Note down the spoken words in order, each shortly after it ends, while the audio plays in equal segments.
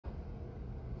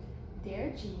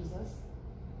Dear Jesus,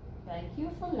 thank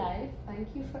you for life. Thank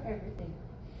you for everything.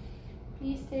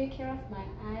 Please take care of my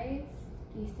eyes.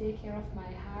 Please take care of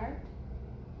my heart.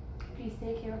 Please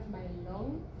take care of my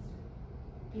lungs.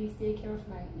 Please take care of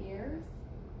my ears.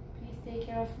 Please take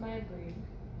care of my brain.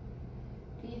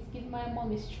 Please give my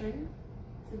mommy strength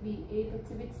to be able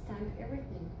to withstand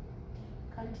everything.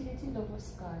 Continue to love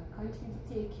us, God. Continue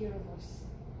to take care of us.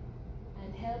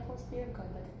 And help us, dear God,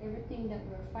 that everything that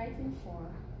we're fighting for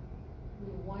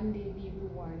will one day be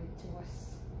rewarded to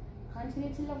us.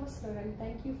 Continue to love us, Lord, and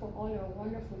thank you for all our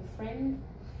wonderful friends,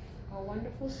 our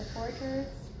wonderful supporters,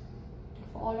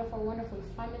 for all of our wonderful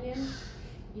family.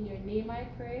 In your name I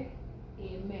pray,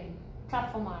 amen.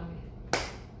 Clap for mommy,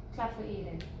 clap for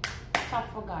Aiden,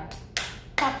 clap for God,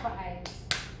 clap for eyes,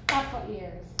 clap for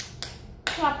ears,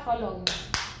 clap for lungs,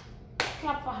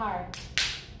 clap for heart,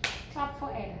 clap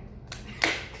for head,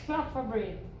 clap for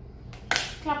brain,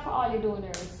 clap for all your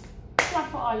donors, clap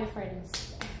for all your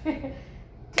friends,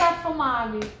 clap for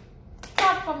mommy,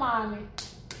 clap for mommy,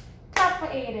 clap for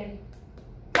Aiden,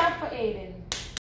 clap for Aiden.